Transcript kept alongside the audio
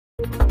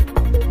On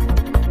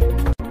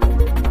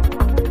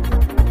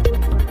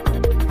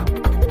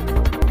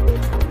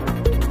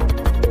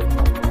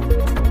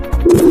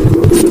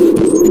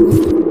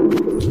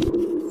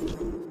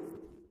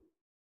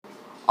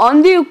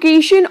the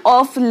occasion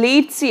of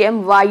late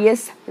CM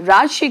YS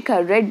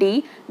Rajshekhar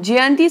Reddy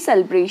Jayanti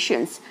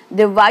celebrations,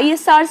 the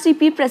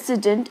YSRCP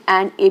President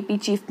and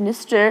AP Chief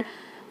Minister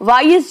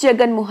YS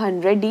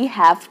Jagan Reddy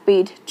have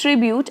paid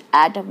tribute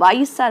at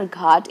YSR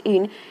Ghat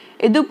in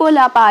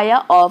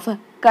Idupulapaya of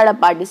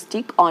Kadapa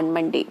District on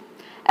Monday.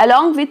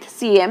 Along with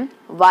CM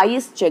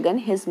YS Jagan,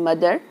 his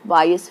mother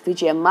YS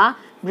Vijayamma,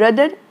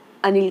 brother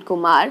Anil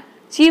Kumar,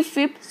 Chief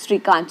Whip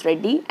Srikant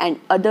Reddy and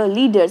other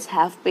leaders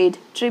have paid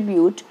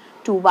tribute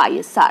to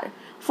YSR.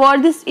 For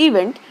this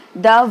event,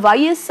 the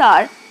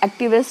YSR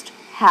activists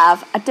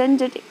have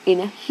attended in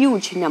a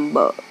huge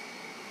number.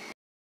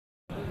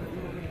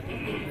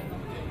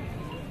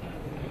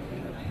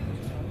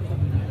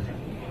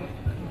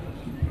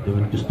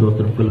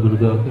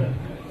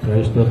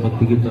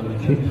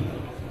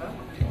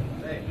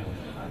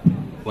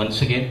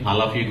 Once again,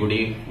 all of you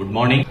good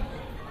morning.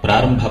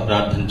 ప్రారంభ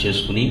ప్రార్థన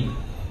చేసుకుని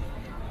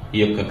ఈ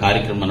యొక్క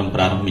కార్యక్రమం మనం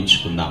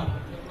ప్రారంభించుకుందాం.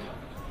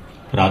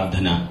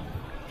 ప్రార్థన.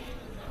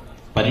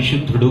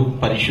 పరిశుద్ధుడు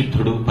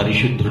పరిశుద్ధుడు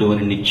పరిశుద్ధుడు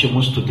అని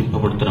నిత్యము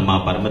స్తుతింపబడుతున్న మా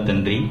పరమ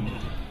తండ్రి,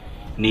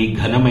 నీ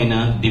ఘనమైన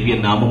దివ్య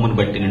నామమును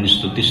బట్టి నిన్ను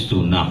స్తుతిస్తూ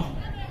ఉన్నాం.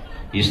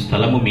 ఈ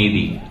స్థలము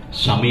మీది,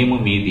 సమయము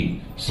మీది,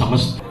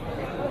 సమస్త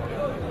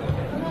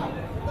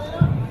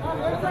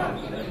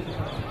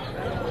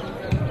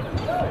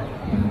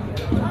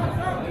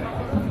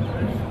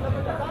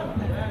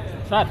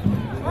సార్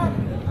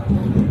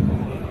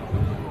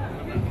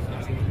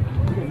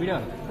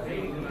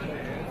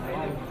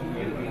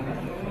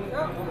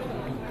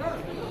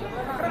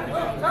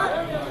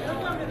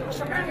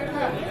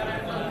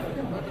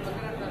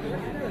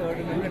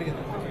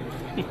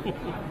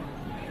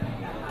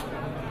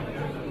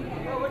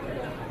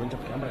కొంచెం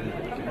కెమెరా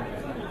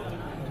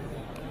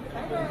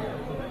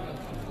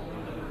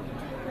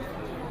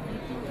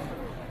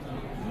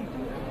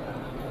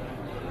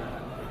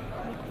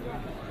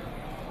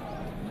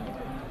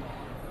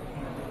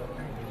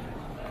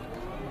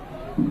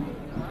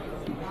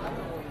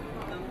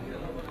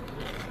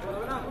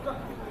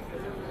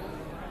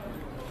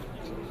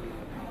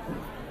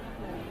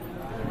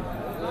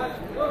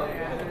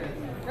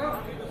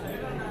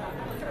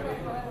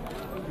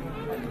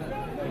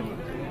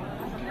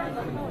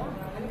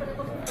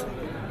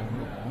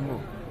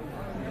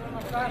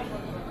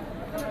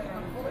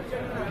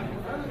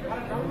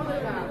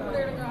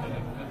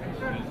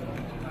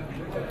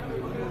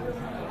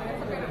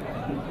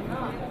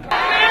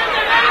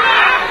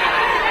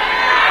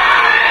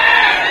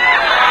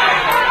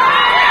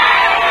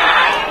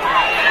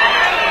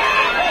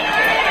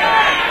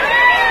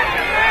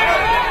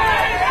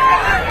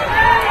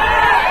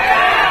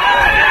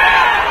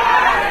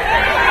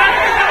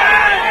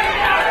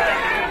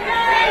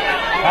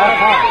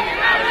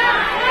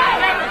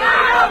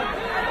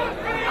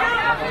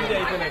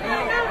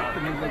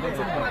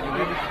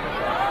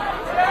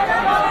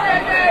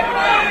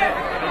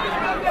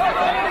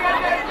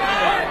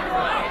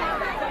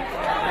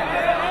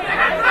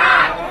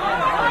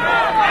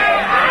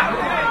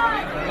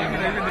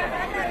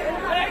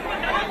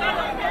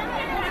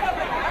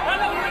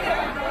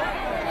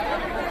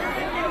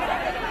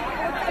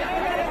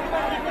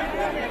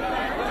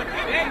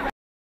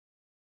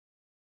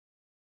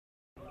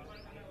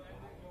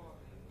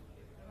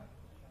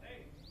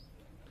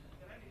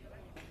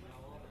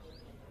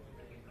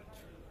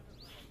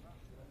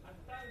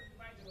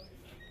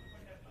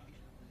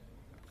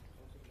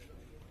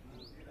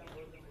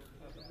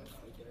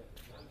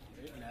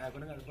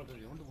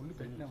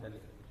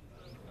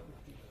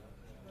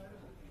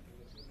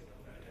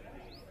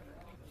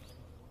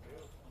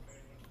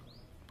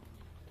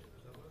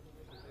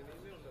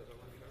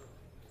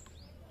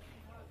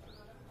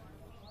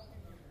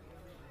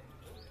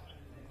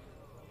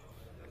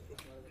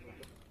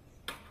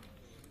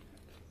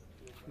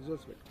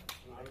Results wait.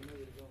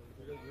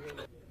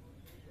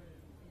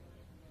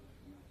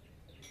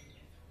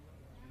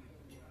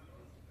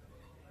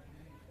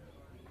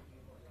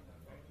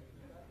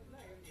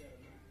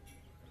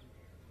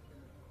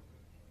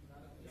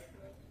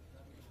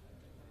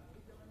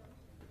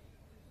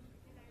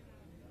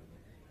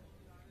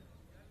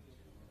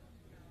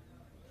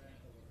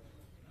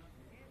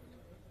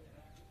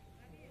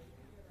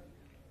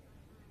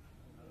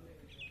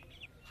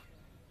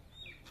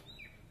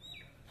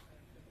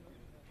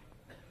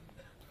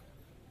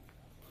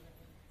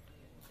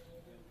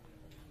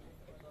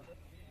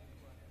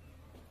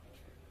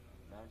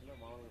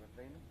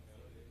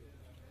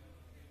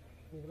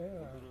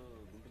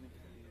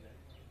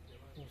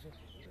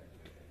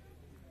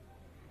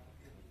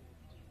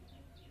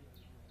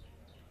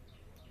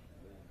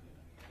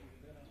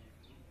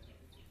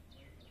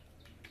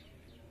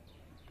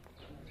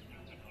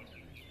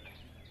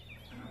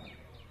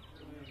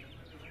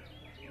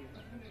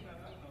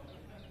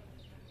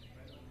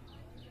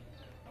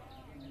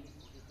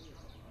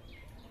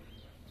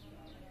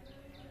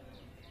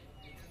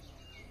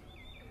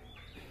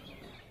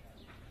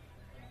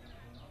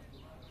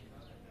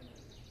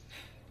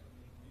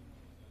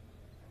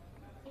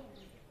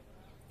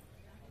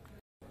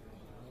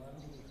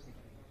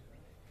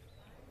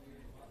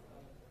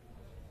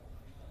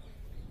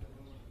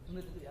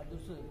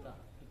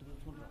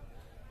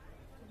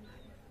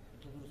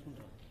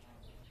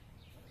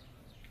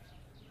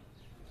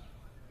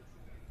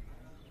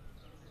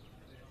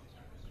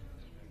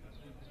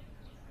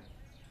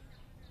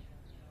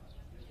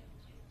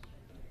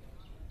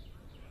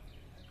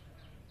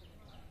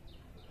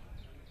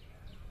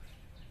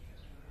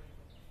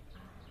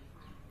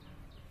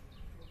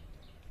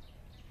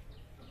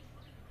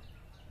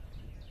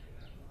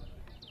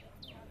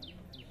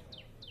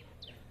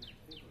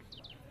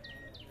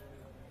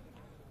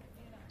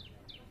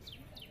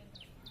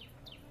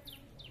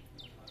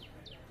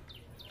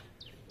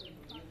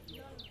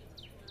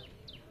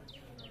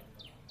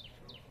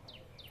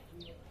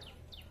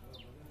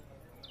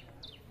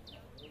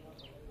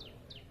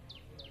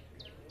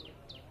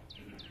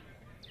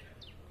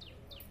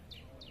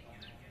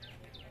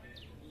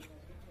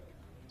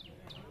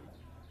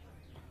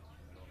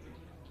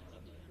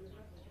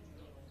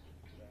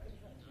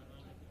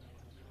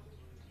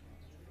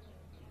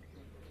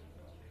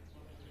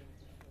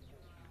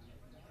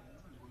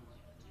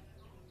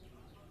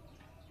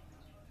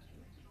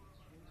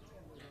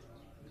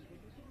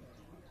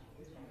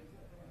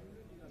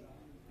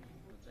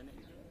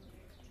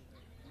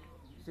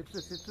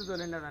 సిక్స్త్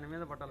తోలండి దాని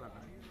మీద పట్టాలట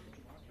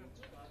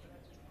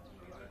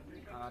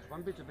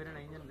పంపించు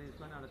బిర్యానీ ఇంజన్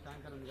తీసుకొని ఆడ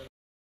ట్యాంకర్ ఉంది కదా.